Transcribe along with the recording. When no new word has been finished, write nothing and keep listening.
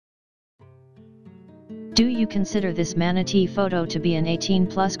Do you consider this manatee photo to be an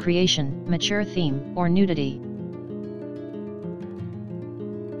 18+ creation, mature theme, or nudity?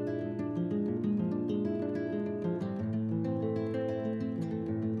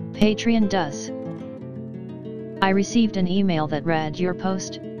 Patreon does. I received an email that read, "Your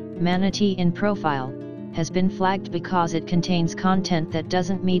post, manatee in profile, has been flagged because it contains content that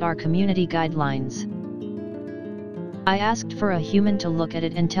doesn't meet our community guidelines." I asked for a human to look at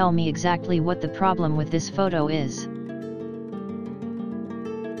it and tell me exactly what the problem with this photo is.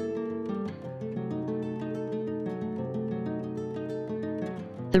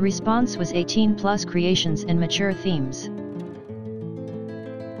 The response was 18+ creations and mature themes.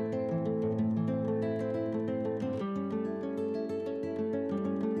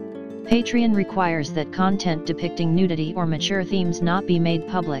 Patreon requires that content depicting nudity or mature themes not be made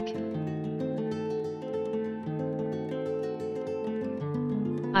public.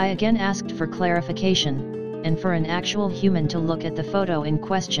 I again asked for clarification, and for an actual human to look at the photo in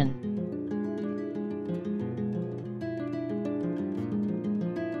question.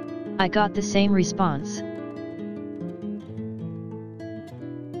 I got the same response.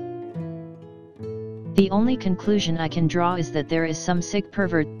 The only conclusion I can draw is that there is some sick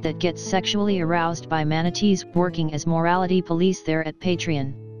pervert that gets sexually aroused by manatees working as morality police there at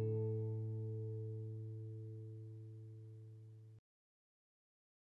Patreon.